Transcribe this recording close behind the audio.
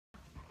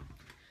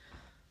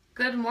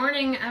Good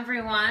morning,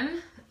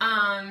 everyone.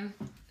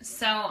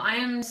 So I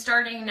am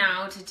starting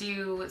now to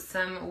do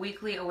some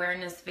weekly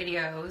awareness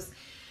videos,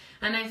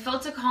 and I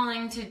felt a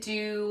calling to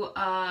do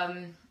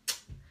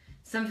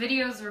some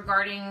videos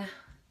regarding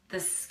the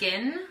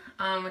skin,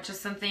 which is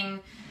something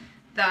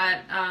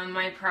that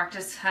my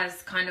practice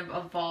has kind of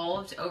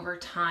evolved over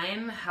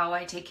time, how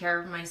I take care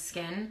of my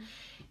skin.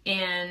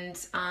 And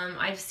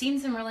I've seen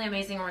some really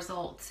amazing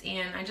results,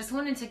 and I just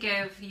wanted to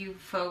give you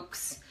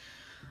folks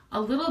a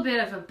little bit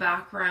of a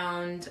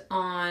background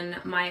on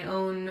my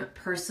own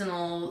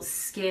personal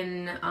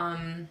skin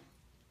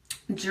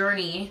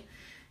journey.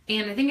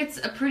 And I think it's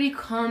a pretty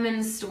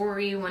common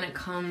story when it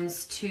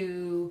comes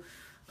to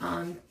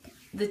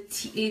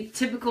the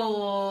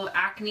typical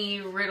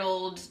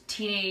acne-riddled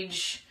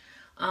teenage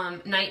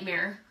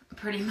nightmare,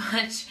 pretty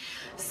much.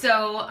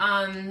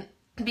 So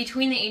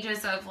between the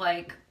ages of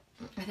I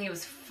think it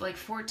was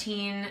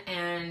 14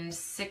 and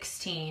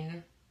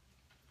 16,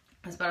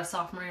 I was about a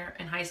sophomore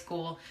in high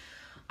school,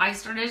 I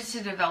started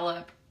to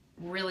develop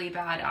really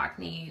bad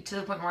acne to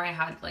the point where I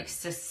had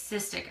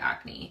cystic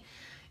acne.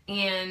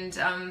 And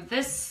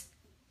this,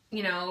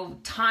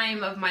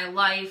 time of my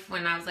life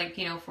when I was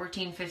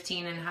 14,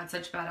 15 and had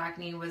such bad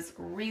acne was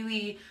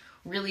really,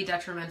 really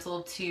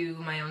detrimental to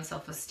my own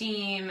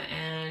self-esteem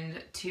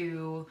and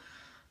to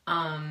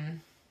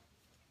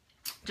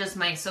just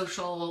my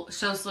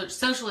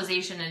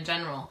socialization in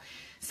general.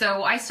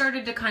 So I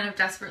started to kind of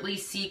desperately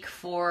seek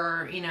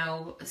for,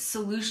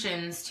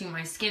 solutions to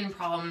my skin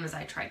problems.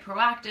 I tried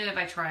Proactive,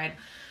 I tried,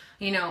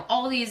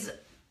 all these,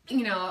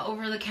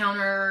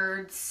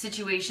 over-the-counter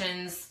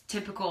situations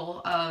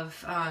typical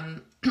of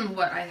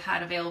what I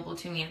had available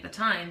to me at the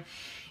time.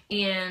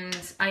 And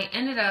I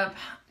ended up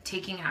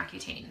taking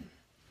Accutane.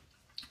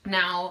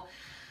 Now,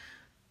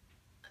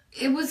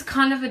 it was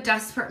kind of a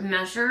desperate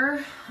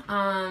measure.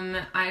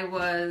 I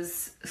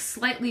was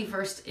slightly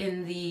versed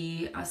in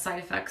the side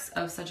effects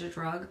of such a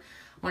drug.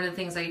 One of the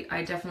things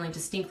I definitely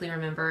distinctly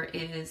remember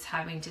is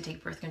having to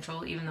take birth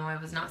control, even though I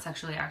was not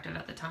sexually active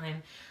at the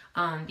time,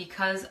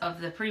 because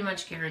of the pretty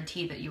much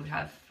guarantee that you would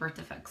have birth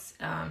defects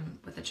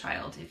with a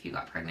child if you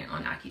got pregnant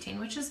on Accutane,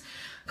 which is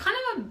kind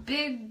of a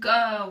big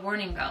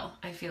warning bell,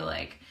 I feel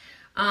like.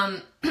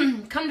 Come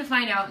to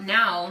find out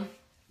now,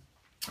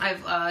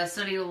 I've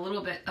studied a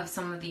little bit of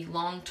some of the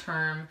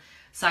long-term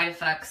side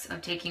effects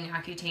of taking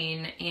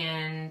Accutane,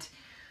 and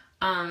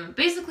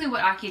basically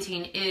what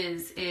Accutane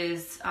is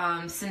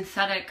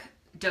synthetic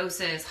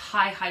doses,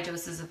 high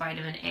doses of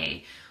vitamin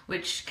A,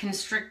 which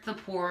constrict the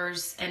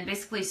pores and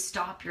basically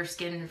stop your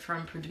skin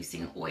from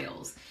producing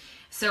oils.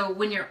 So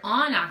when you're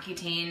on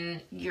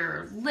Accutane,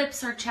 your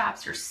lips are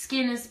chapped, your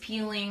skin is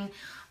peeling,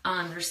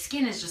 your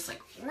skin is just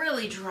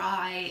really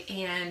dry,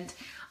 and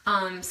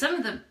some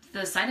of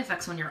the side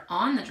effects when you're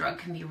on the drug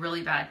can be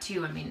really bad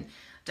too. I mean,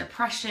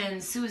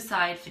 depression,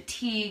 suicide,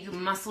 fatigue,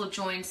 muscle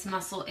joints,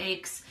 muscle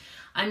aches.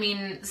 I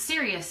mean,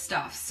 serious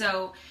stuff.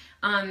 So,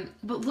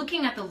 but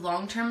looking at the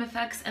long-term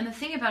effects, and the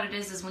thing about it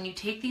is when you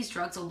take these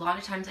drugs, a lot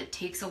of times it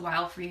takes a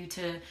while for you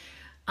to,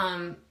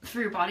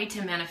 for your body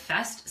to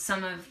manifest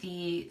some of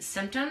the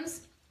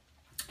symptoms.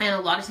 And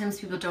a lot of times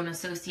people don't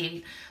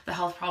associate the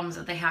health problems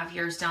that they have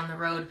years down the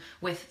road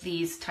with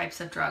these types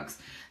of drugs.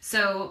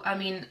 So, I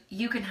mean,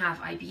 you can have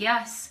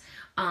IBS,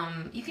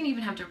 you can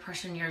even have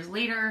depression years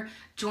later,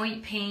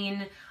 joint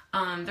pain.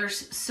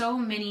 There's so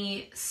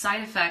many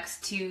side effects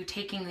to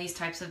taking these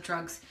types of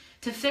drugs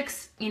to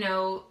fix,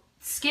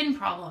 skin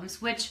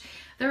problems, which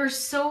there are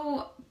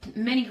so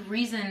many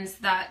reasons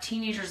that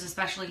teenagers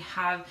especially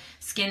have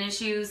skin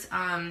issues,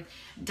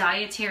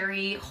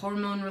 dietary,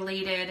 hormone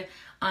related,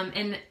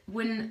 and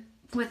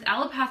with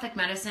allopathic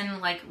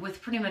medicine,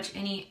 with pretty much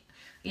any,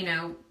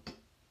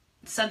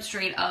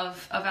 substrate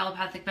of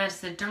allopathic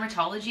medicine,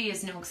 dermatology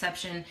is no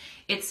exception.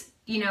 It's,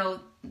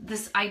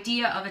 this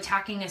idea of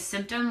attacking a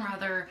symptom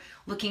rather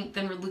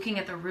than looking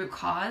at the root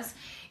cause.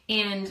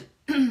 And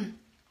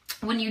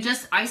when you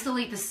just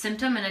isolate the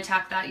symptom and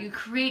attack that, you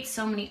create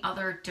so many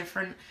other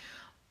different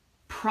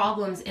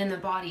problems in the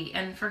body.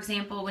 And for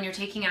example, when you're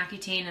taking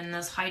Accutane and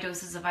those high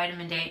doses of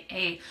vitamin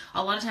A,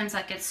 a lot of times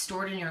that gets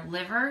stored in your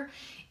liver,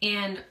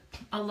 and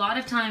a lot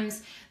of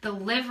times the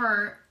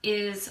liver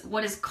is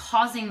what is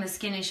causing the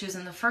skin issues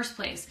in the first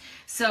place.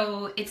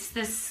 So it's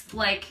this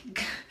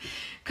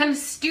kind of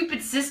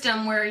stupid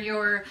system where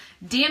you're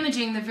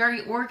damaging the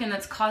very organ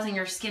that's causing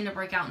your skin to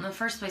break out in the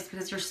first place,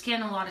 because your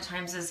skin a lot of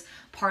times is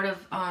part of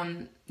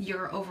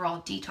your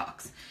overall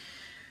detox.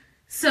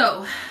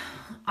 So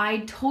I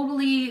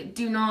totally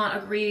do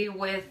not agree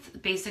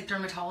with basic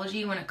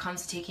dermatology when it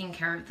comes to taking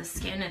care of the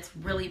skin. It's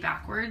really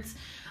backwards.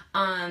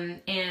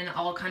 And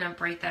I'll kind of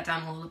break that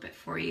down a little bit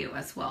for you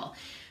as well.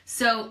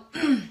 So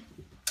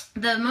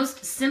the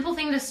most simple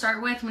thing to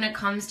start with when it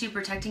comes to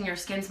protecting your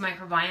skin's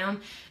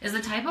microbiome is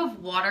the type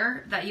of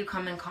water that you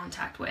come in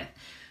contact with.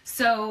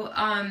 So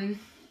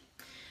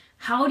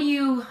how do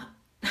you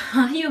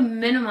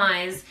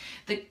minimize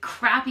the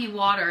crappy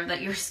water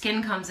that your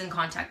skin comes in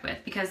contact with?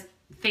 Because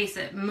face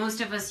it,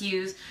 most of us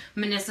use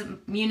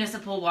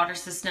municipal water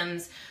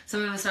systems.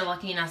 Some of us are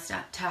lucky enough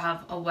to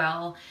have a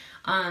well.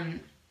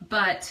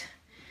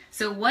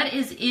 So what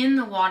is in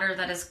the water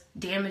that is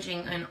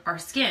damaging in our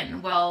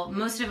skin? Well,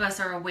 most of us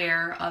are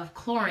aware of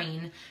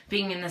chlorine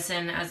being in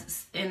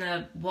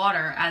the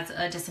water as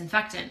a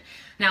disinfectant.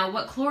 Now,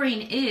 what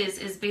chlorine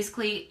is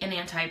basically an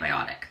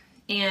antibiotic.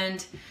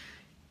 And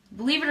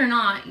believe it or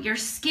not, your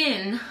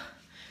skin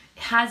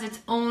has its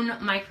own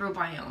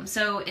microbiome.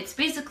 So it's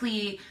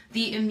basically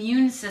the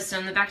immune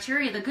system, the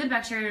bacteria, the good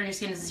bacteria in your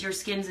skin is your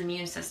skin's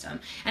immune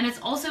system. And it's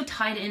also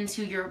tied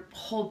into your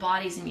whole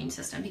body's immune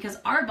system, because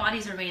our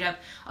bodies are made up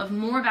of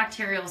more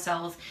bacterial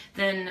cells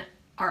than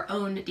our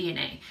own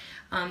DNA.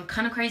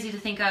 Kind of crazy to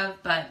think of,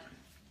 but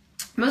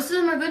most of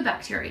them are good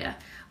bacteria,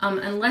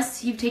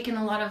 unless you've taken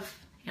a lot of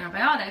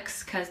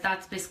antibiotics, because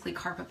that's basically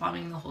carpet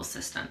bombing the whole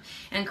system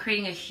and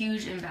creating a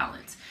huge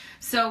imbalance.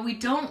 So we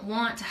don't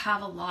want to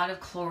have a lot of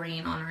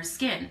chlorine on our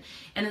skin.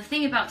 And the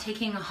thing about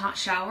taking a hot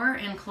shower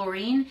and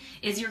chlorine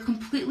is you're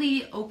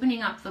completely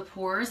opening up the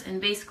pores and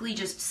basically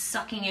just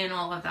sucking in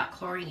all of that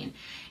chlorine.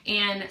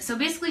 And so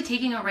basically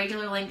taking a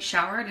regular length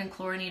shower in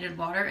chlorinated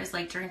water is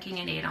like drinking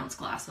an 8-ounce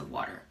glass of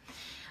water.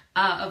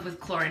 With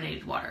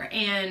chlorinated water.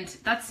 And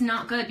that's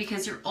not good,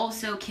 because you're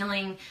also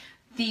killing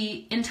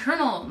the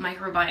internal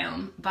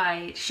microbiome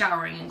by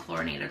showering in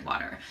chlorinated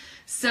water.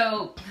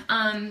 So,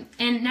 and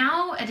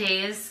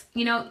nowadays,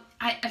 you know,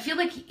 I feel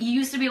like you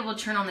used to be able to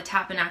turn on the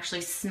tap and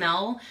actually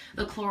smell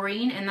the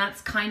chlorine, and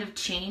that's kind of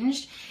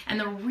changed. And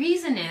the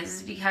reason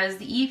is because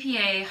the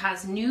EPA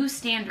has new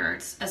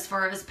standards as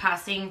far as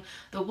passing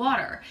the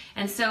water.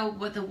 And so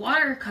what the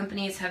water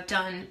companies have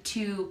done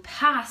to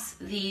pass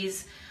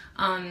these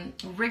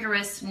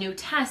rigorous new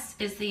tests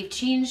is they've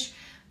changed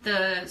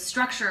the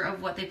structure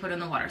of what they put in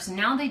the water. So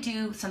now they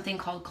do something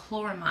called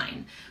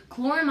chloramine.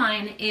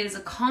 Chloramine is a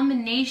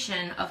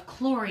combination of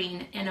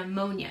chlorine and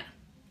ammonia.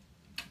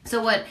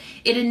 So what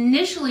it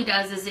initially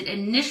does is it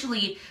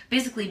initially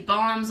basically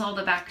bombs all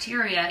the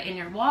bacteria in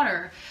your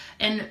water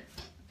and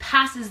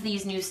passes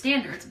these new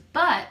standards.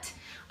 But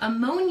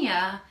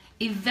ammonia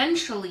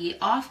eventually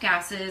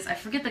off-gasses, I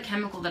forget the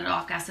chemical that it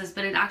off-gasses,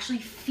 but it actually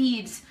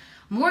feeds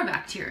more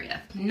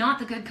bacteria, not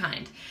the good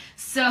kind.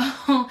 So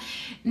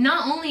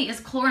not only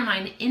is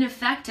chloramine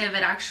ineffective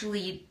at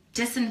actually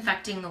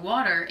disinfecting the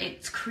water,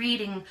 it's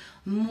creating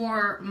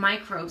more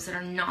microbes that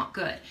are not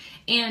good.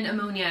 And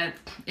ammonia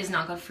is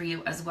not good for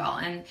you as well.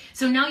 And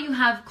so now you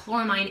have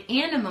chloramine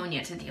and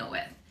ammonia to deal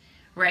with,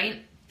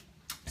 right?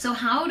 So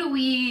how do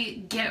we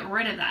get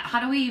rid of that? How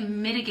do we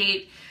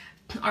mitigate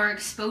our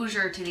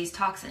exposure to these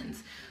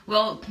toxins?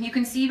 Well, you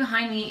can see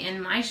behind me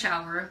in my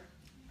shower,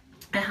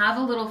 I have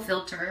a little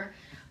filter.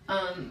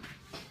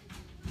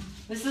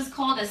 This is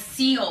called a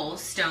seal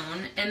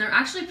stone, and they're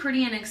actually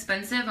pretty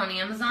inexpensive on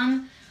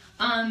Amazon.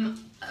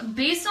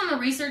 Based on the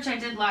research I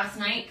did last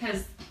night,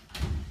 because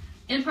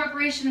in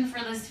preparation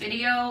for this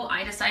video,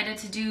 I decided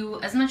to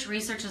do as much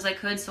research as I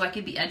could so I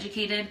could be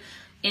educated.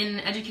 In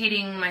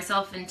educating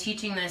myself and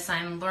teaching this,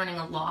 I'm learning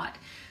a lot.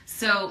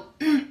 So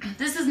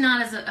this is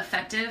not as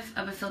effective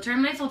of a filter. It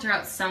might filter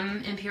out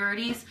some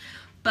impurities,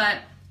 but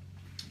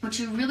what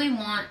you really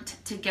want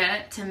to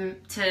get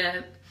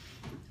to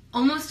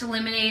almost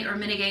eliminate or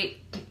mitigate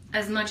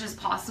as much as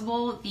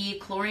possible the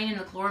chlorine and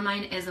the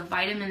chloramine is a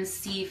vitamin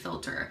C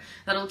filter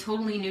that'll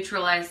totally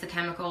neutralize the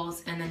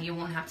chemicals, and then you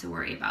won't have to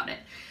worry about it.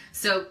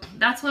 So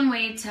that's one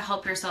way to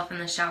help yourself in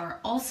the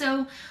shower.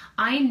 Also,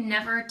 I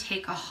never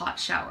take a hot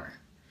shower.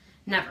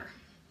 Never.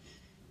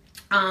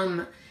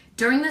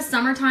 During the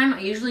summertime, I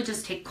usually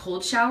just take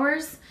cold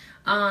showers.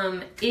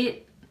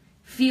 It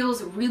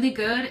feels really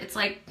good. It's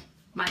like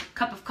my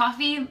cup of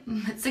coffee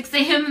at 6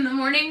 a.m. in the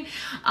morning.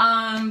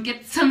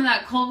 Get some of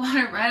that cold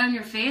water right on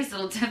your face.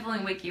 It'll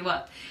definitely wake you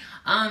up.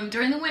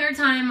 During the winter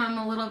time, I'm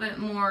a little bit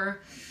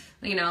more,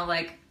 you know,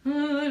 like, I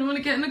don't want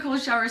to get in the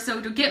cold shower.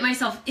 So to get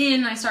myself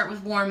in, I start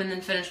with warm and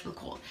then finish with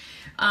cold.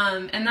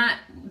 And that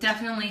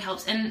definitely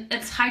helps. And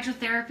it's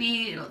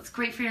hydrotherapy. It's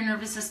great for your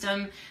nervous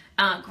system.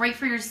 Great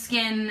for your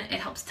skin. It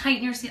helps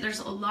tighten your skin. There's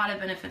a lot of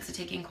benefits to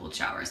taking cold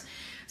showers.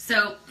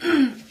 So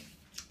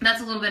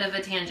that's a little bit of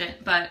a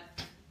tangent, but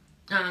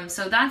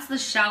so that's the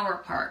shower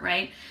part,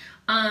 right?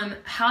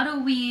 How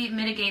do we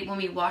mitigate when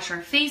we wash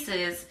our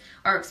faces,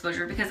 our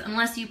exposure? Because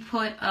unless you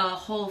put a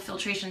whole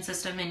filtration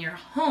system in your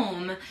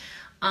home,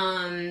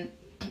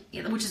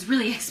 which is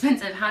really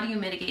expensive, how do you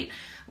mitigate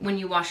when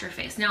you wash your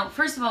face? Now,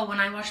 first of all, when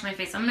I wash my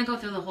face, I'm going to go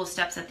through the whole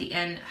steps at the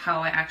end,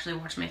 how I actually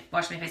wash my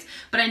face,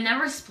 but I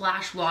never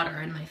splash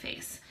water in my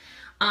face.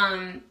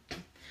 I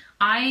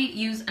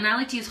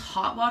like to use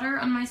hot water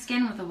on my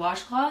skin with a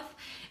washcloth,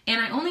 and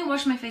I only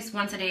wash my face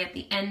once a day at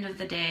the end of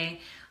the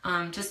day,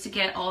 just to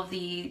get all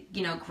the,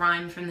 you know,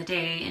 grime from the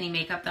day, any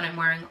makeup that I'm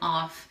wearing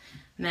off.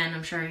 Men,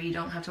 I'm sure you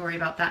don't have to worry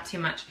about that too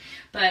much.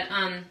 But,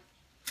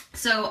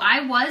 so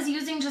I was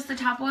using just the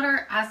tap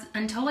water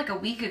until like a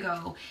week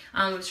ago.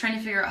 I was trying to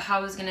figure out how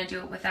I was going to do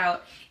it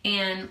without.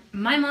 And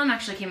my mom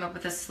actually came up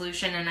with a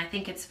solution, and I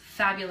think it's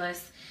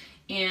fabulous.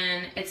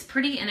 and it's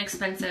pretty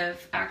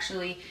inexpensive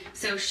actually.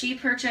 So she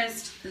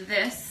purchased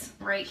this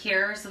right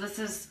here. So this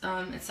is,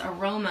 it's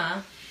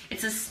Aroma.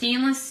 It's a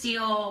stainless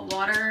steel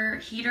water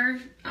heater,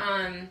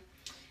 and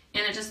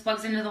it just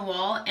plugs into the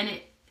wall, and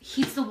it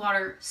heats the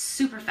water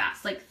super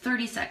fast, like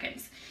 30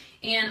 seconds.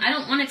 And I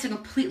don't want it to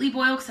completely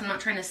boil because I'm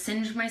not trying to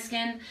singe my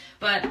skin,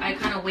 but I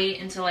kind of wait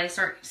until I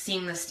start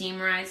seeing the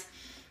steam rise.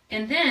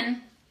 And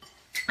then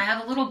I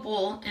have a little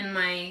bowl in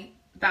my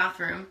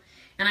bathroom,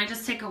 and I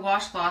just take a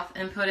washcloth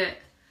and put a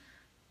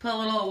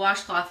little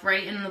washcloth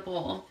right in the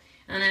bowl.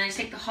 And then I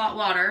take the hot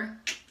water,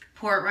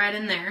 pour it right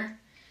in there.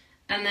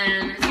 And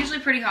then it's usually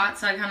pretty hot,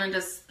 so I kind of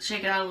just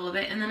shake it out a little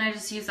bit, and then I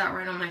just use that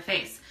right on my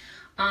face.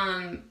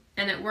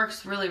 And it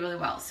works really, really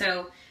well.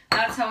 So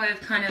that's how I've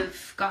kind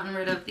of gotten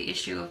rid of the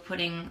issue of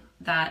putting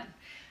that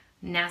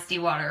nasty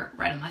water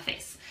right on my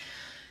face.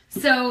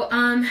 So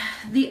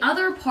the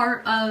other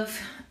part of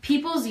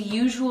people's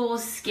usual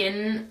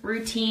skin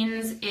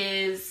routines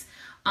is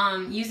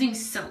using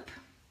soap.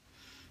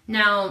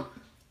 Now,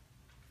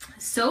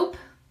 soap,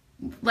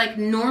 like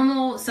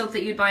normal soap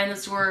that you'd buy in the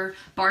store,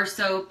 bar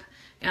soap,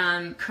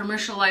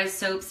 commercialized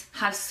soaps,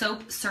 have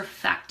soap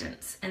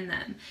surfactants in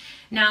them.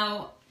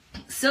 Now,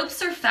 soap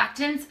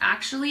surfactants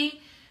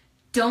actually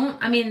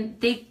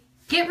they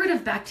get rid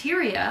of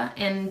bacteria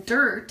and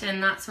dirt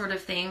and that sort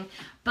of thing,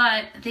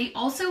 but they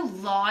also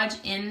lodge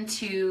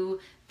into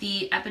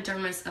the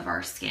epidermis of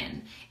our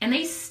skin, and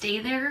they stay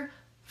there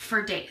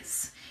for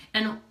days.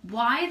 And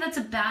why that's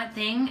a bad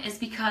thing is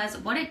because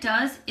what it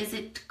does is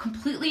it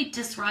completely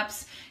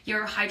disrupts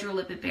your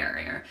hydrolipid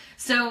barrier.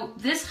 So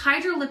this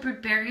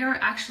hydrolipid barrier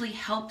actually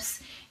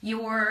helps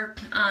your,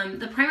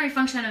 the primary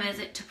function of it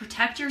is to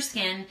protect your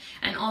skin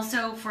and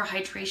also for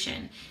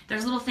hydration.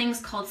 There's little things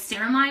called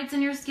ceramides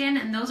in your skin,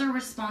 and those are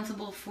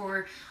responsible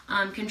for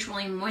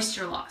controlling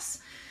moisture loss.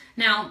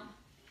 Now,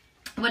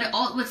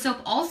 what soap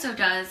also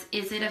does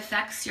is it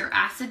affects your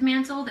acid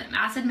mantle. The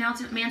acid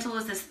mantle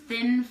is this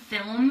thin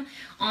film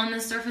on the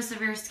surface of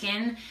your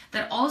skin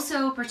that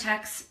also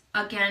protects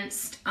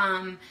against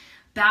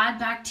bad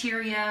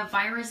bacteria,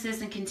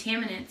 viruses, and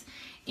contaminants.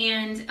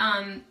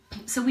 And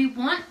so we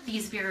want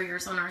these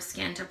barriers on our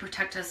skin to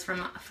protect us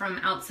from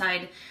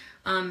outside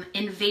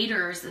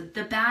invaders,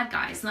 the bad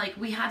guys. Like,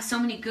 we have so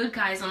many good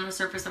guys on the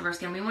surface of our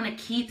skin. We want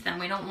to keep them.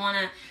 We don't want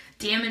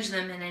to damage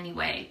them in any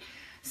way.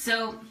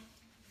 So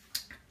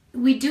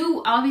we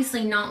do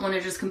obviously not want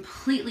to just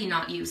completely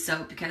not use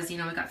soap because, you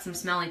know, we got some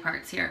smelly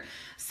parts here.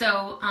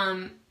 So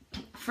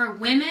for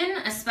women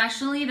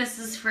especially, this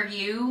is for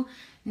you,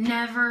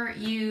 never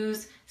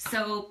use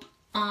soap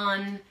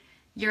on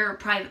your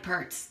private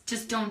parts.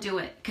 Just don't do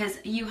it, because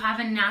you have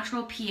a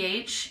natural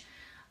pH.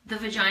 The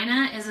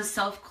vagina is a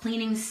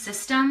self-cleaning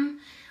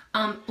system.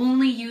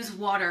 Only use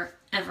water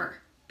ever,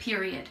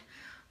 period.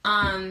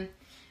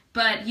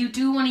 But you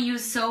do want to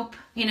use soap,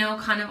 you know,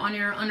 kind of on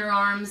your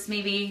underarms,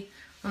 maybe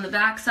on the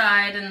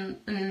backside, and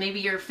maybe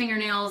your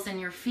fingernails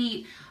and your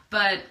feet,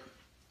 but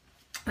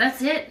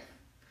that's it.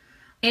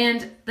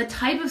 And the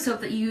type of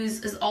soap that you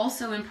use is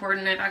also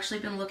important. I've actually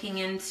been looking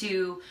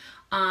into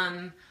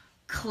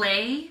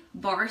clay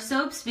bar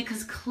soaps,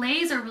 because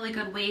clays are a really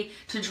good way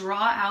to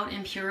draw out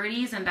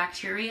impurities and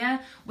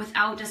bacteria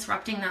without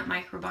disrupting that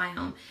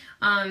microbiome.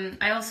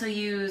 I also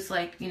use,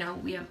 like, you know,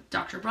 we have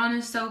Dr.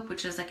 Bronner's soap,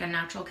 which is like a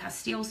natural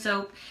Castile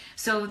soap.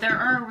 So there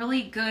are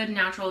really good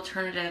natural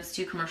alternatives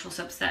to commercial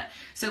soaps.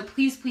 So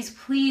please, please,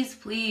 please,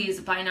 please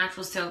buy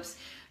natural soaps.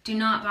 Do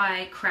not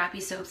buy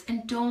crappy soaps,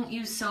 and don't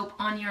use soap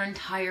on your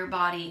entire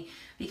body,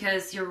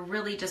 because you're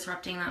really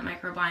disrupting that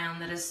microbiome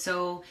that is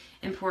so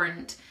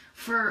important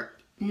for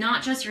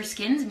not just your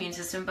skin's immune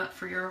system, but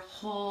for your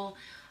whole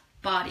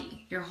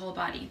body,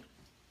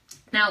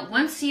 Now,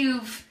 once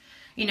you've,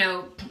 you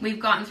know, we've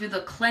gotten through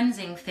the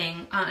cleansing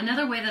thing,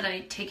 another way that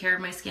I take care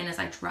of my skin is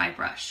I dry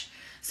brush.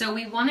 So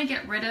we want to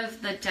get rid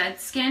of the dead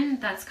skin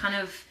that's kind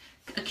of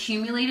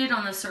accumulated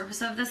on the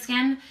surface of the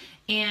skin.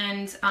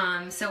 And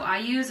so I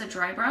use a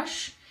dry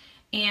brush,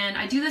 and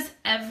I do this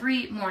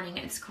every morning.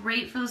 It's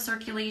great for the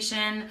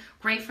circulation,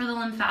 great for the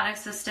lymphatic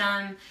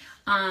system,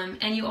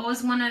 and you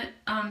always want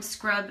to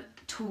scrub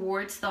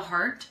towards the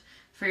heart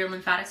for your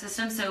lymphatic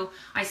system. So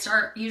I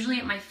start usually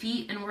at my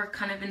feet and work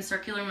kind of in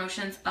circular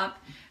motions up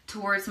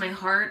towards my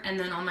heart, and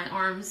then on my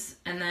arms,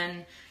 and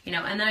then, you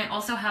know, and then I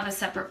also have a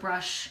separate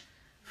brush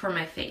for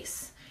my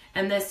face.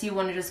 And this, you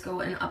want to just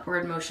go in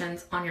upward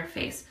motions on your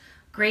face.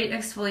 Great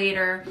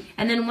exfoliator.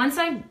 And then once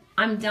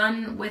I'm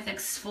done with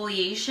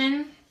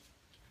exfoliation,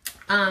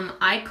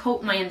 I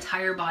coat my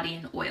entire body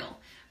in oil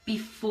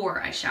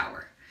before I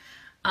shower,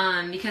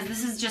 because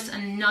this is just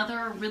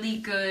another really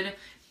good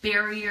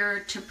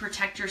barrier to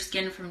protect your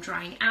skin from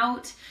drying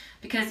out.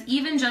 Because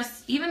even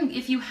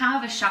if you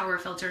have a shower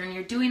filter and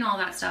you're doing all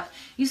that stuff,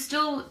 you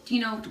still, you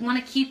know,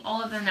 want to keep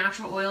all of the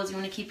natural oils. You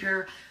want to keep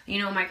your, you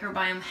know,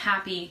 microbiome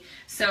happy.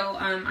 So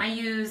I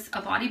use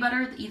a body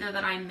butter, either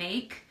that I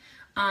make,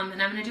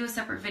 and I'm going to do a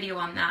separate video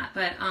on that,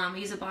 but I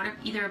use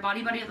either a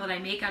body butter that I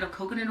make out of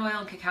coconut oil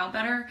and cacao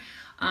butter,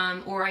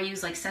 or I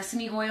use like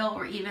sesame oil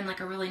or even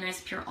like a really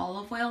nice pure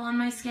olive oil on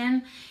my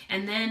skin.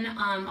 And then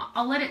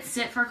I'll let it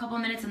sit for a couple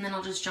minutes and then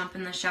I'll just jump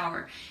in the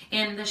shower.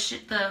 And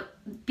the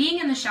being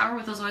in the shower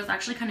with those oils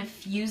actually kind of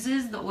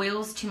fuses the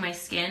oils to my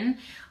skin.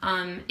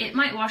 It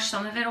might wash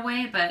some of it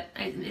away, but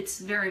it's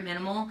very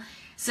minimal.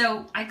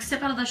 So I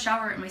step out of the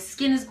shower and my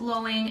skin is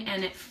glowing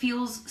and it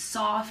feels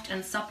soft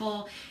and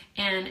supple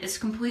and it's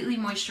completely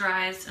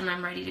moisturized and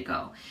I'm ready to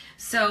go.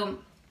 So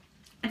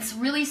it's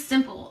really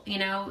simple, you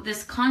know,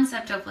 this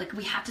concept of like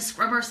we have to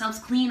scrub ourselves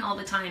clean all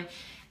the time.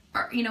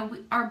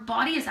 Our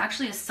body is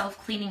actually a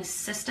self-cleaning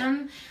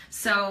system.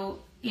 So,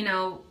 you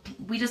know,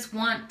 we just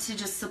want to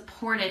just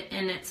support it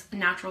in its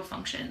natural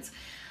functions.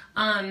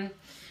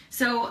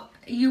 So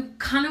you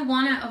kind of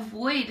want to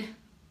avoid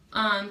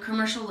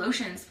commercial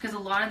lotions because a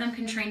lot of them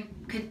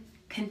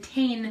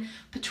contain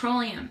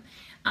petroleum.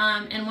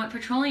 And what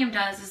petroleum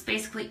does is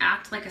basically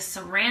act like a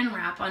saran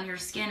wrap on your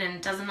skin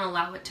and doesn't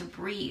allow it to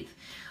breathe.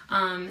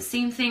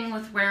 Same thing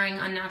with wearing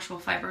unnatural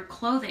fiber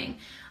clothing,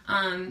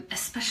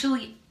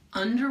 especially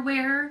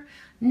underwear.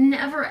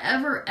 Never,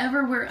 ever,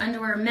 ever wear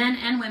underwear, men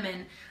and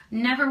women.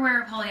 Never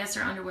wear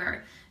polyester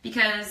underwear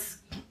because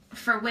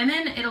for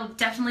women, it'll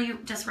definitely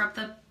disrupt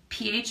the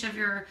pH of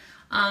your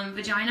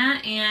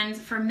vagina, and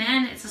for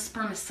men it's a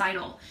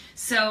spermicidal.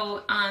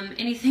 So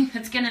anything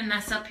that's gonna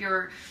mess up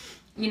your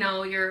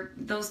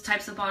those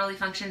types of bodily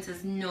functions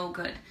is no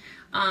good.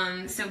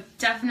 So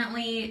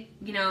definitely,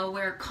 you know,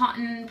 wear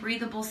cotton,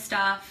 breathable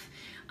stuff.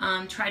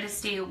 Try to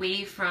stay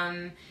away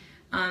from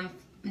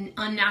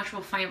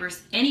unnatural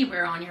fibers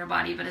anywhere on your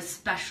body, but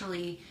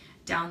especially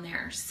down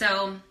there.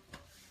 So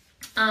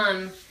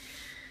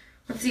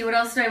let's see, what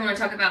else do I want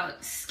to talk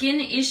about?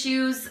 Skin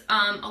issues,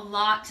 a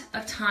lot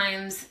of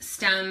times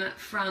stem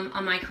from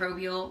a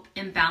microbial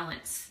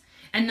imbalance.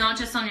 And not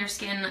just on your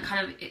skin,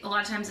 a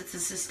lot of times it's a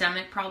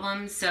systemic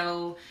problem.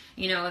 So,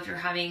 you know, if you're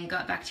having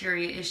gut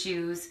bacteria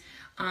issues,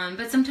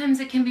 but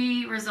sometimes it can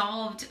be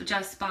resolved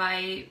just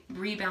by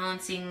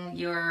rebalancing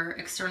your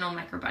external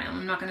microbiome.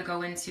 I'm not going to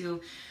go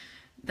into,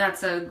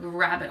 that's a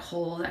rabbit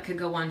hole that could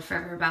go on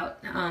forever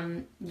about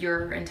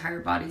your entire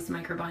body's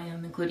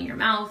microbiome, including your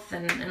mouth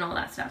and all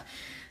that stuff.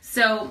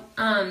 So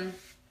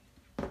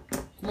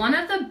one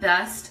of the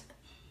best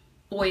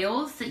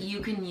oils that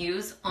you can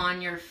use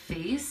on your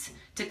face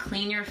to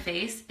clean your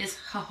face is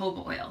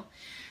jojoba oil.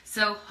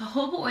 So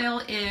jojoba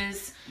oil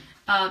is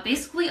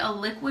basically a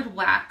liquid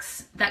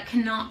wax that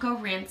cannot go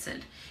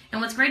rancid. And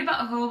what's great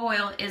about jojoba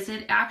oil is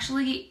it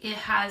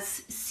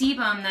has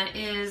sebum that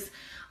is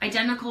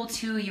identical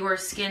to your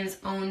skin's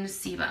own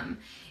sebum.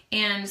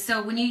 And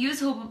so when you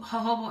use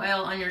jojoba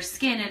oil on your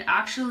skin, it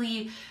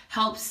actually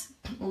helps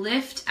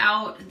lift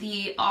out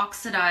the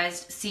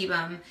oxidized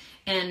sebum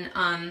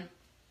and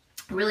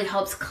really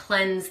helps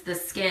cleanse the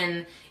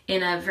skin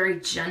in a very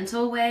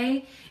gentle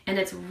way, and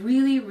it's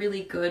really,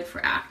 really good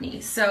for acne.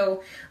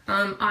 So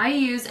I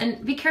use,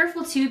 and be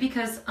careful too,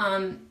 because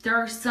there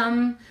are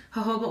some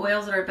jojoba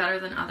oils that are better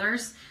than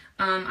others.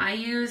 I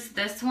use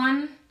this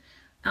one.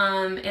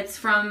 It's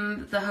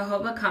from the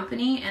jojoba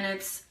company, and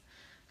it's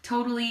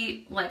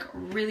totally like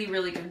really,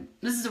 really good.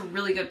 This is a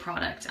really good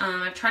product.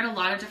 I've tried a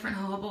lot of different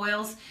jojoba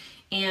oils,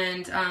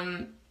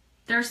 and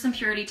there's some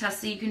purity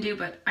tests that you can do,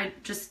 but I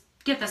just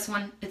get this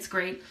one. It's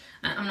great.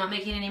 I'm not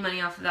making any money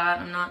off of that.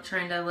 I'm not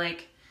trying to,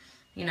 like,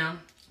 you know,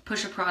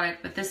 push a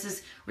product, but this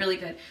is really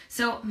good.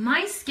 So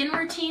my skin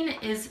routine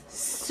is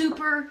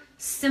super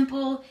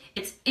simple.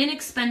 It's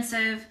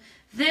inexpensive.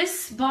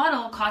 This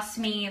bottle costs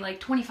me like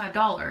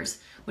 $25,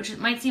 which it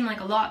might seem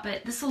like a lot,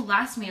 but this will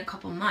last me a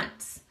couple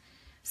months.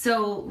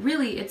 So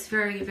really, it's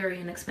very,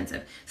 very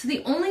inexpensive. So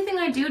the only thing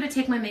I do to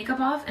take my makeup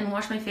off and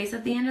wash my face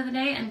at the end of the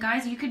day, and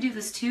guys, you could do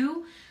this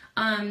too,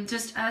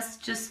 just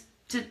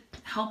to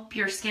help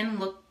your skin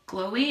look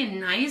glowy and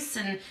nice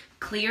and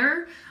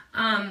clear,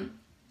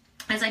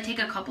 as I take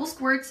a couple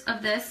squirts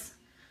of this.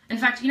 In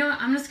fact, you know what?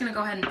 I'm just gonna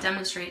go ahead and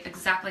demonstrate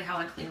exactly how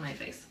I clean my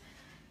face,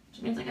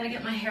 which means I gotta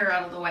get my hair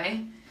out of the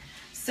way.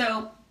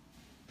 So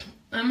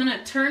I'm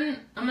gonna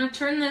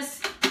turn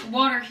this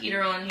water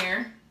heater on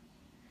here,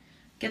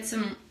 get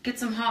some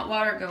hot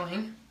water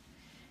going,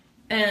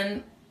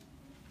 and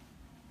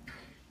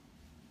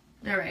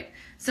all right.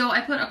 So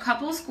I put a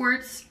couple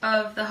squirts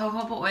of the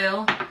jojoba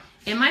oil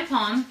in my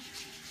palm,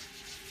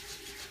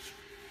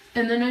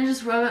 and then I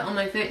just rub it on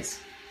my face.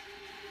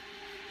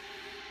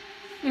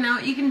 You know,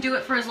 you can do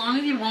it for as long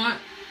as you want,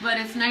 but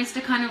it's nice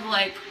to kind of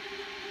like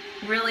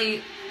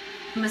really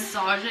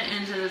massage it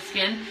into the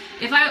skin.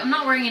 I'm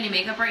not wearing any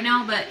makeup right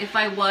now, but if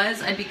I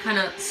was, I'd be kind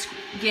of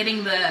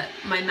getting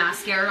my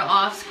mascara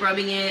off,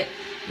 scrubbing it,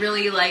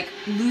 really like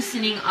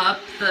loosening up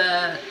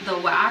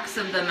the wax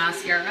of the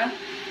mascara.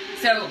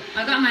 So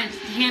I've got my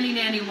handy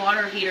dandy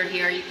water heater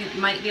here. You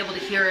might be able to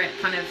hear it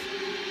kind of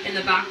in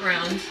the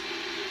background.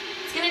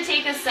 It's gonna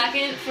take a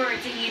second for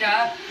it to heat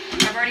up.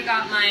 I've already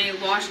got my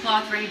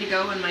washcloth ready to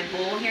go in my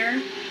bowl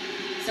here.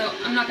 So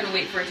I'm not gonna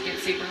wait for it to get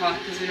super hot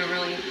because I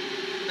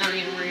don't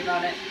need to worry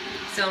about it.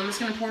 So I'm just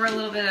gonna pour a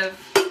little bit of,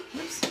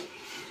 I'm just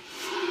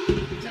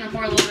gonna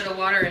pour a little bit of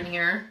water in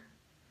here.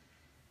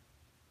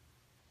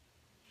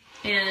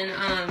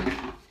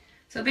 And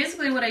so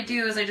basically what I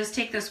do is I just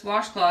take this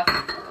washcloth,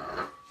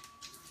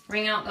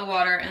 wring out the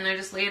water, and I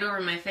just lay it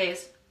over my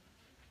face.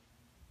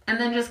 And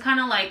then just kind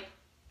of like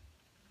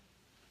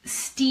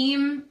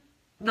steam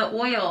the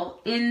oil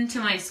into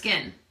my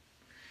skin.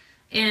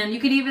 And you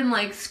could even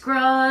like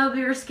scrub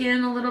your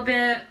skin a little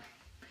bit.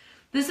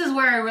 This is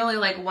where I really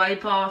like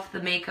wipe off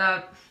the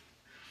makeup.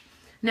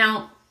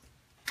 Now,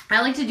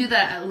 I like to do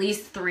that at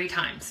least 3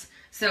 times.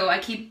 So I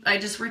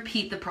just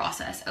repeat the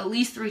process at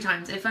least 3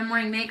 times. If I'm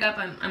wearing makeup,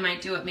 I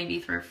might do it maybe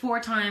 3 or 4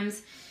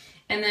 times.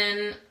 And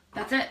then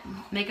that's it.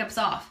 Makeup's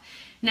off.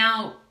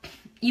 Now,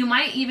 you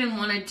might even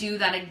want to do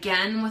that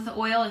again with the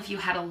oil if you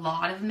had a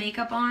lot of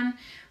makeup on.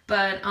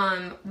 But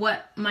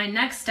what my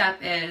next step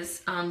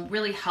is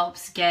really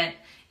helps get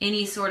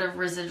any sort of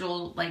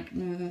residual like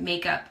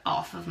makeup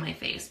off of my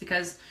face,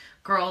 because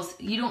girls,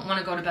 you don't want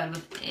to go to bed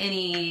with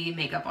any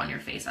makeup on your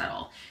face at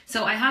all.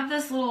 So I have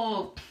this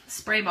little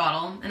spray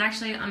bottle, and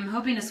actually I'm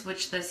hoping to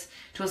switch this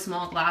to a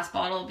small glass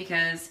bottle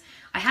because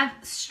I have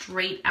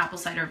straight apple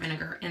cider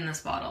vinegar in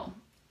this bottle.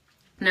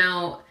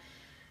 Now,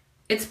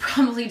 it's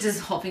probably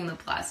dissolving the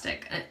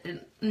plastic.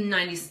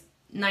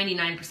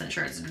 99%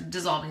 sure it's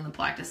dissolving the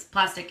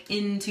plastic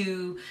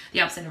into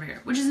the apple cider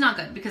vinegar, which is not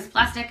good because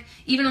plastic,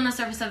 even on the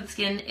surface of the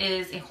skin,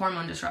 is a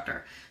hormone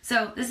disruptor.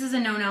 So this is a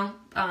no-no.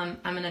 I'm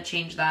going to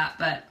change that,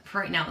 but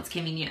for right now it's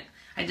convenient.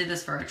 I did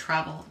this for a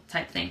travel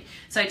type thing.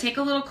 So I take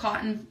a little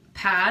cotton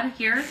pad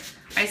here,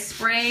 I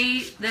spray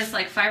this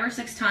like 5 or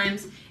 6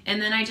 times,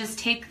 and then I just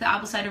take the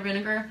apple cider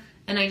vinegar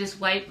and I just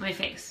wipe my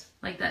face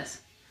like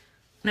this.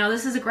 Now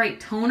this is a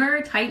great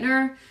toner,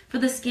 tightener for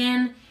the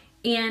skin,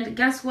 and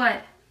guess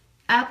what?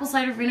 Apple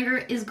cider vinegar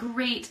is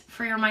great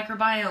for your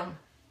microbiome.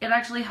 It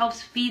actually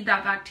helps feed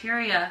that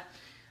bacteria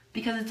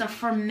because it's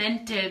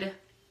fermented.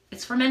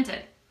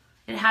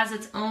 It has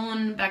its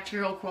own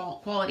bacterial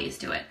qualities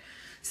to it.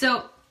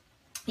 So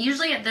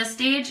usually at this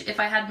stage, if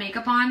I had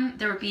makeup on,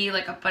 there would be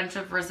like a bunch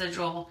of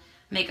residual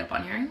makeup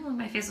on here.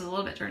 My face is a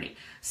little bit dirty.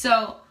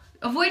 So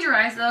avoid your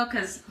eyes though,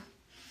 because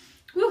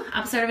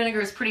apple cider vinegar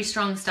is pretty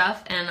strong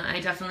stuff, and I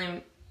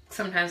definitely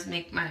sometimes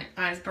make my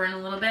eyes burn a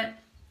little bit.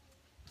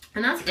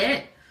 And that's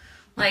it.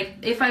 Like,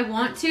 if I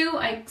want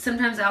to,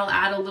 sometimes I'll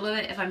add a little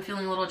bit. If I'm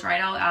feeling a little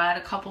dried out, I'll add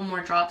a couple more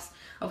drops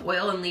of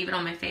oil and leave it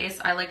on my face.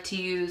 I like to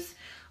use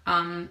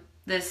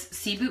this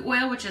sea boot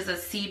oil, which is a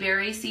sea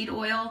berry seed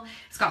oil.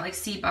 It's got like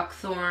sea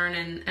buckthorn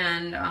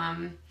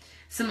and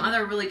some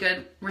other really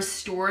good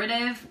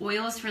restorative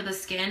oils for the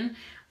skin.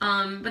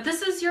 But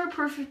this is your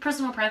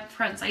personal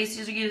preference. I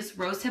used to use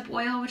rosehip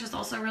oil, which is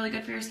also really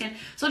good for your skin.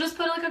 So just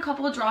put like a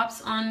couple of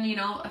drops on, you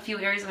know, a few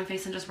areas of my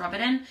face and just rub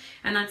it in,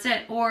 and that's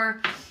it. Or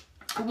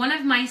one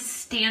of my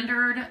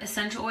standard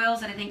essential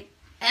oils that I think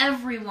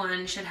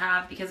everyone should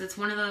have, because it's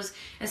one of those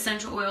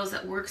essential oils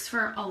that works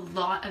for a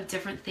lot of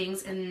different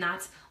things, and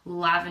that's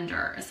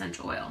lavender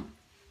essential oil.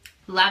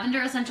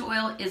 Lavender essential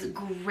oil is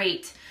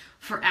great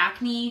for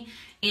acne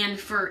and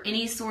for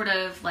any sort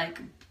of like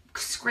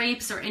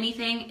scrapes or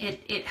anything.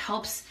 It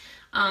helps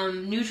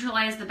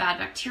neutralize the bad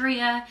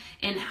bacteria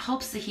and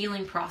helps the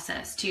healing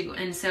process too.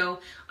 And so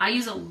I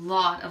use a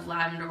lot of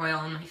lavender oil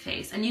on my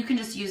face, and you can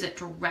just use it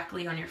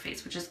directly on your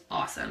face, which is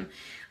awesome.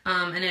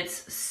 And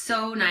it's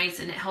so nice,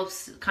 and it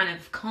helps kind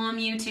of calm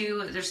you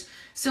too. There's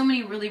so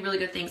many really, really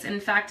good things. And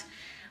in fact,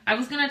 I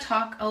was going to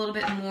talk a little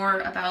bit more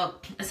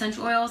about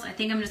essential oils. I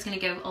think I'm just going to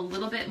give a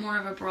little bit more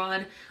of a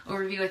broad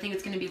overview. I think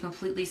it's going to be a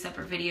completely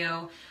separate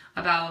video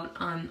about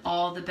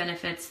all the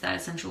benefits that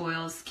essential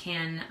oils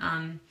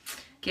can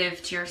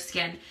give to your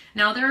skin.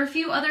 Now, there are a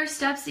few other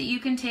steps that you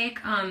can take.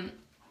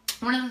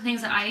 One of the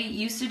things that I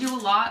used to do a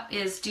lot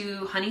is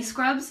do honey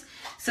scrubs.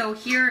 So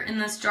here in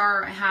this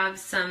jar, I have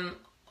some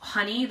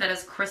honey that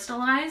is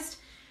crystallized.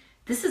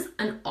 This is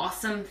an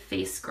awesome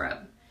face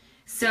scrub.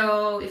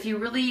 So if you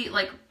really,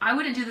 like, I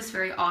wouldn't do this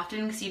very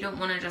often because you don't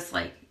want to just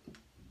like,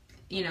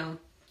 you know,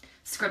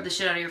 scrub the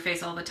shit out of your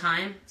face all the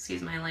time.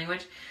 Excuse my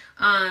language.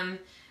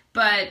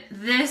 But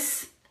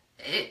this,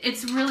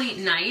 it's really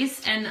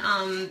nice. And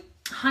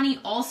honey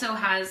also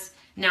has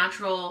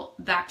natural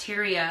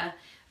bacteria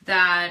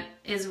that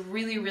is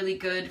really, really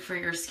good for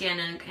your skin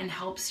and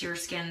helps your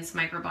skin's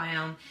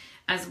microbiome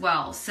as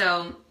well.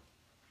 So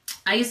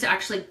I used to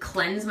actually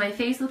cleanse my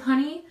face with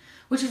honey,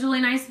 which is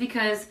really nice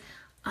because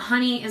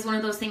honey is one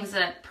of those things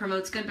that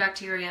promotes good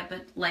bacteria,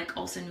 but like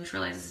also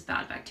neutralizes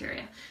bad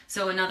bacteria.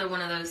 So another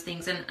one of those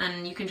things,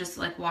 and you can just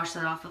like wash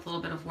that off with a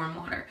little bit of warm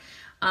water.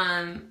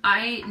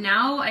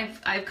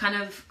 I've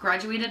kind of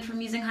graduated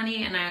from using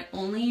honey, and I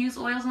only use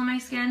oils on my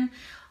skin.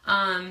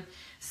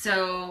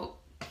 So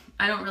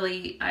I don't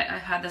really,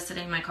 I've had this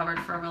sitting in my cupboard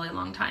for a really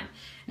long time.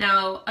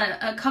 Now,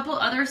 a couple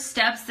other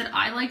steps that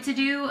I like to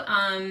do,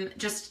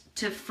 just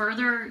to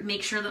further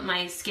make sure that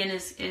my skin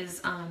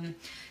is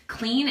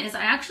clean, is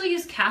I actually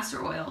use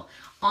castor oil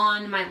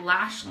on my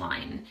lash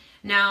line.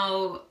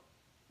 Now,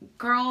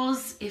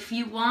 girls, if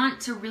you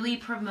want to really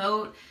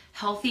promote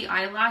healthy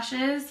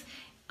eyelashes,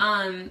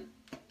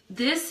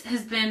 this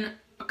has been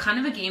kind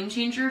of a game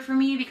changer for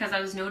me, because I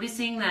was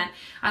noticing that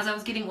as I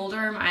was getting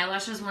older, my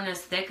eyelashes weren't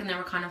as thick and they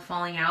were kind of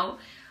falling out.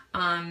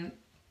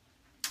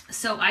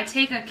 So I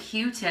take a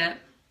Q-tip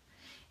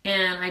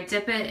and I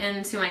dip it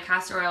into my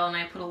castor oil and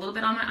I put a little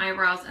bit on my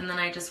eyebrows, and then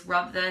I just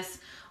rub this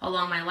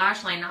along my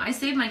lash line. Now I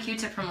saved my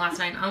Q-tip from last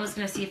night. I was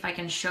going to see if I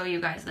can show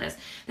you guys this.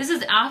 This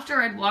is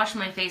after I'd washed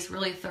my face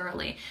really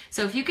thoroughly.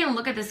 So if you can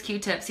look at this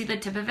Q-tip, see the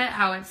tip of it,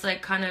 how it's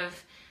like kind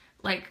of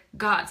like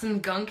got some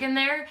gunk in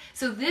there.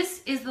 So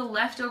this is the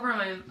leftover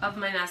of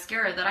my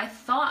mascara that I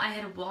thought I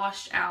had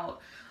washed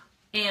out,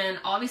 and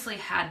obviously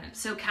hadn't.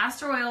 So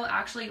castor oil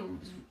actually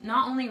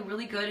not only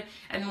really good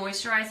at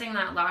moisturizing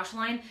that lash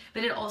line,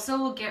 but it also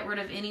will get rid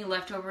of any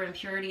leftover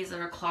impurities that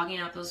are clogging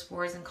up those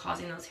pores and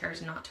causing those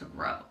hairs not to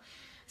grow.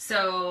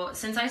 So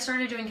since I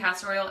started doing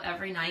castor oil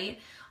every night,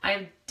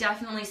 I've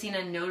definitely seen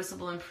a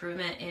noticeable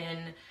improvement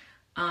in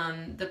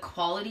the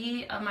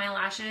quality of my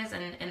lashes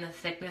and the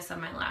thickness of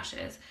my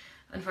lashes.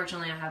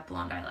 Unfortunately, I have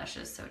blonde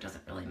eyelashes, so it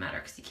doesn't really matter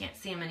because you can't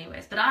see them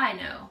anyways. But I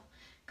know,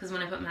 because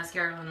when I put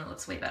mascara on, it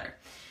looks way better.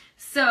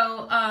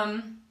 So,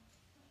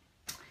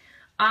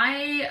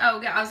 I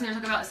was going to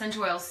talk about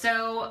essential oils.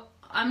 So,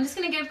 I'm just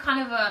going to give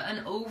kind of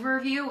an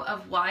overview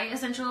of why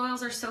essential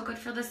oils are so good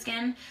for the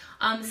skin.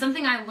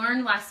 Something I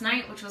learned last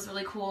night, which was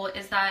really cool,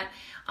 is that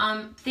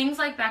things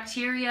like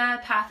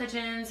bacteria,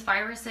 pathogens,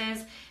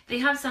 viruses, they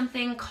have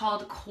something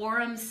called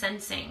quorum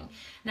sensing.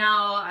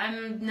 Now,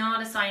 I'm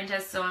not a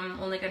scientist, so I'm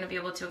only going to be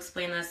able to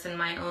explain this in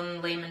my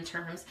own layman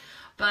terms.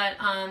 But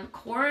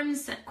quorum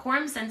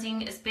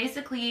sensing is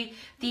basically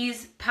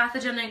these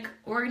pathogenic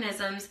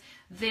organisms,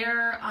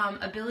 their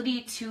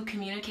ability to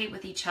communicate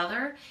with each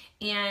other.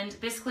 And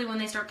basically when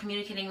they start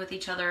communicating with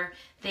each other,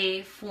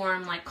 they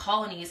form like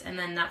colonies, and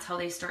then that's how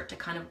they start to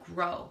kind of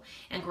grow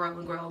and grow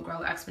and grow and grow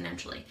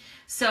exponentially.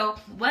 So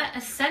what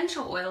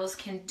essential oils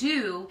can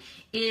do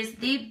is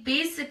they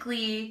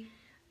basically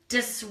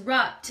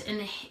disrupt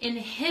and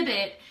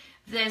inhibit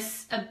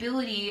this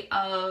ability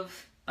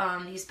of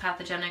these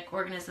pathogenic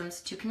organisms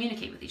to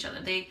communicate with each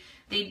other. They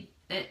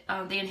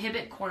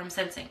inhibit quorum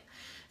sensing.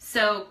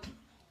 So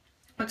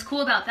what's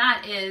cool about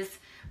that is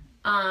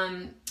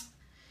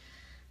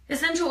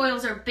essential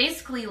oils are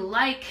basically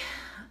like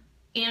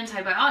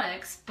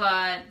antibiotics,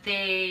 but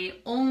they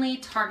only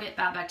target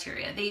bad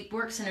bacteria. They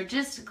work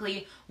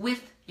synergistically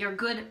with your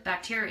good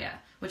bacteria,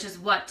 which is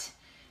what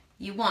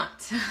you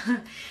want.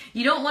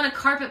 You don't want to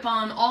carpet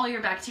bomb all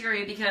your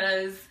bacteria,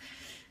 because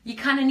you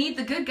kind of need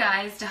the good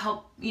guys to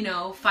help, you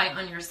know, fight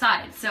on your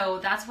side. So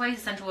that's why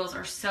essential oils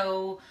are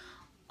so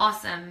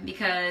awesome,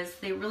 because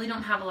they really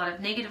don't have a lot of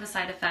negative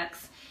side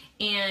effects,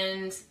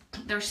 and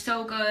they're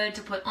so good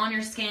to put on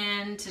your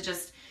skin, to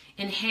just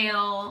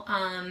inhale.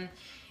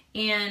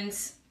 And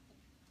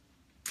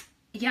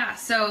yeah,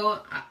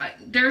 so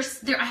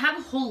I have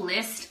a whole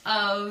list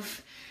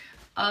of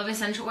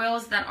essential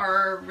oils that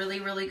are really,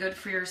 really good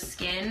for your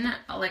skin.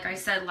 Like I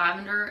said,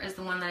 lavender is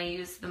the one that I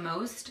use the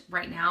most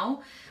right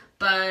now.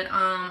 But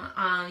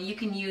you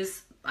can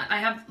use, I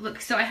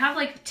have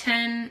like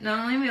 10,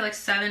 no, maybe like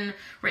 7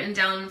 written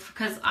down,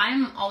 because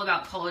I'm all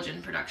about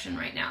collagen production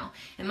right now.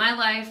 In my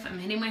life, I'm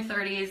hitting my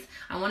 30s.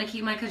 I want to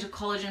keep my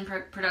collagen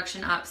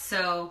production up.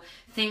 So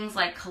things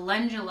like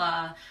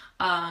calendula,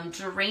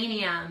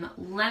 geranium,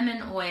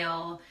 lemon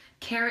oil,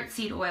 carrot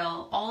seed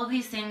oil, all of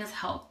these things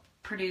help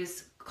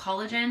produce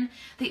collagen.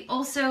 They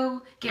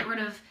also get rid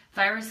of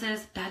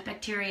viruses, bad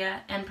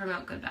bacteria, and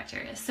promote good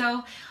bacteria.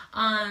 So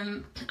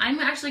I'm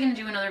actually going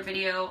to do another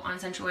video on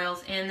essential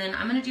oils, and then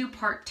I'm going to do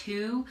part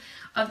 2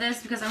 of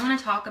this, because I want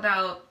to talk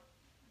about,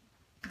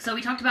 so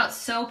we talked about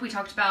soap, we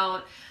talked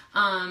about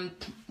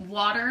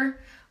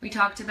water, we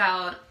talked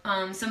about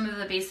some of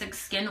the basic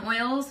skin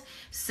oils.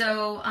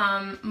 So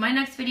my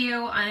next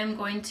video, I'm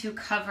going to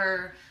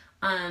cover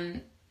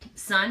the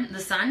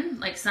sun,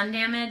 like sun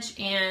damage,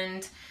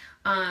 and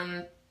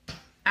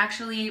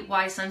actually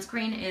why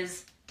sunscreen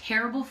is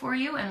terrible for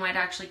you and why it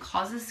actually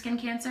causes skin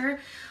cancer,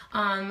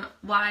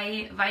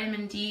 why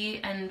vitamin D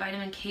and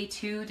vitamin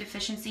K2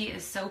 deficiency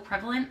is so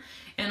prevalent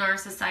in our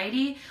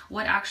society,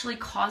 what actually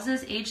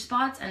causes age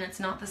spots, and it's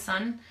not the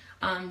sun.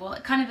 Well,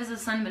 it kind of is the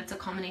sun, but it's a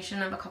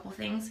combination of a couple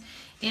things.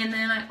 And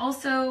then I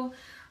also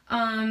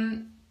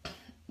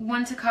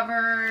want to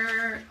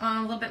cover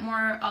a little bit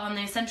more on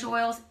the essential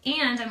oils,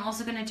 and I'm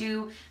also going to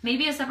do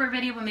maybe a separate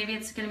video, but maybe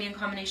it's going to be in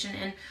combination,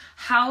 in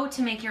how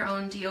to make your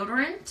own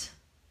deodorant,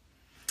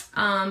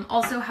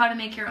 also how to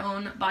make your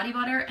own body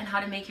butter, and how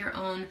to make your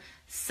own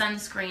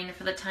sunscreen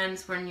for the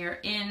times when you're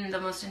in the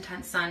most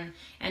intense sun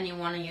and you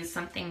want to use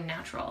something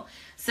natural.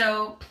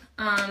 So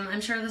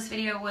I'm sure this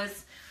video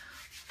was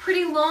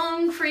pretty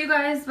long for you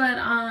guys, but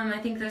I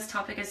think this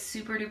topic is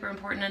super duper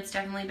important. It's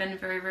definitely been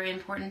very, very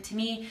important to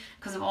me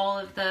because of all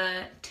of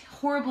the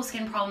horrible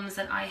skin problems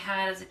that I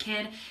had as a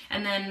kid.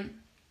 And then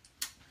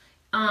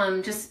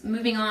just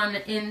moving on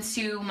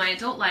into my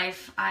adult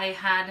life, I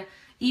had,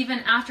 even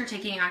after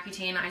taking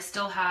Accutane, I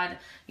still had,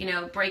 you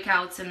know,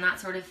 breakouts and that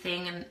sort of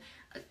thing, and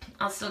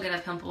I'll still get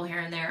a pimple here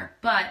and there.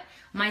 But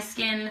my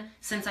skin,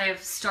 since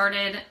I've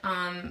started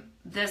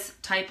this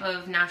type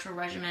of natural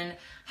regimen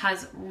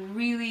has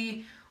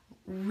really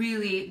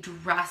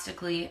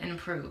drastically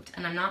improved.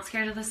 And I'm not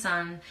scared of the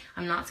sun.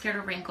 I'm not scared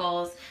of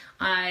wrinkles.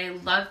 I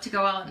love to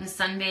go out and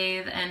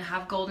sunbathe and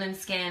have golden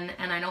skin,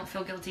 and I don't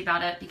feel guilty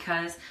about it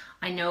because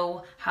I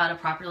know how to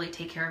properly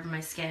take care of my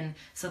skin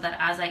so that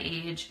as I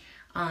age,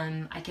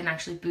 I can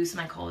actually boost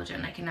my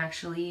collagen. I can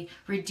actually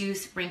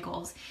reduce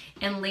wrinkles.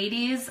 And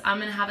ladies, I'm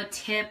going to have a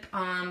tip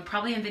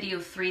probably in video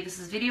 3. This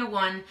is video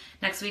 1.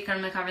 Next week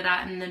I'm going to cover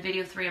that. And then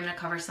video 3 I'm going to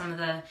cover some of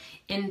the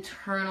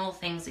internal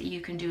things that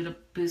you can do to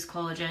boost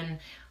collagen,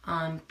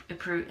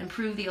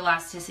 improve the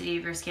elasticity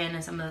of your skin,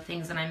 and some of the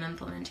things that I'm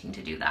implementing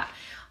to do that.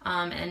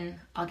 And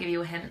I'll give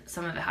you a hint.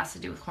 Some of it has to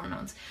do with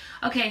hormones.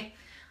 Okay.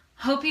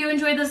 Hope you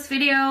enjoyed this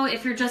video.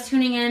 If you're just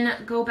tuning in,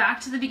 go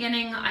back to the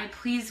beginning. I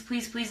please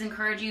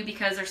encourage you,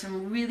 because there's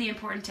some really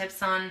important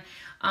tips on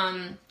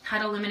how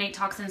to eliminate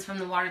toxins from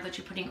the water that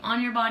you're putting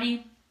on your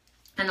body,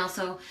 and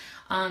also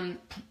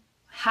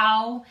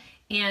how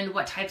and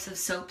what types of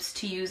soaps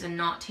to use and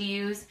not to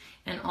use,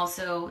 and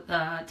also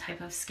the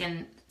types of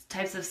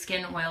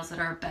skin oils that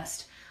are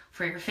best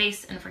for your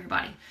face and for your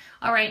body.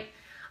 All right.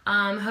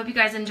 Hope you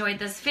guys enjoyed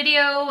this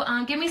video.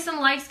 Give me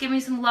some likes, give me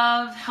some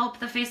love, help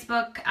the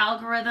Facebook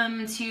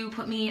algorithm to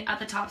put me at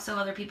the top so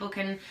other people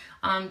can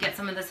get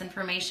some of this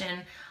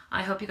information.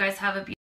 I hope you guys have a beautiful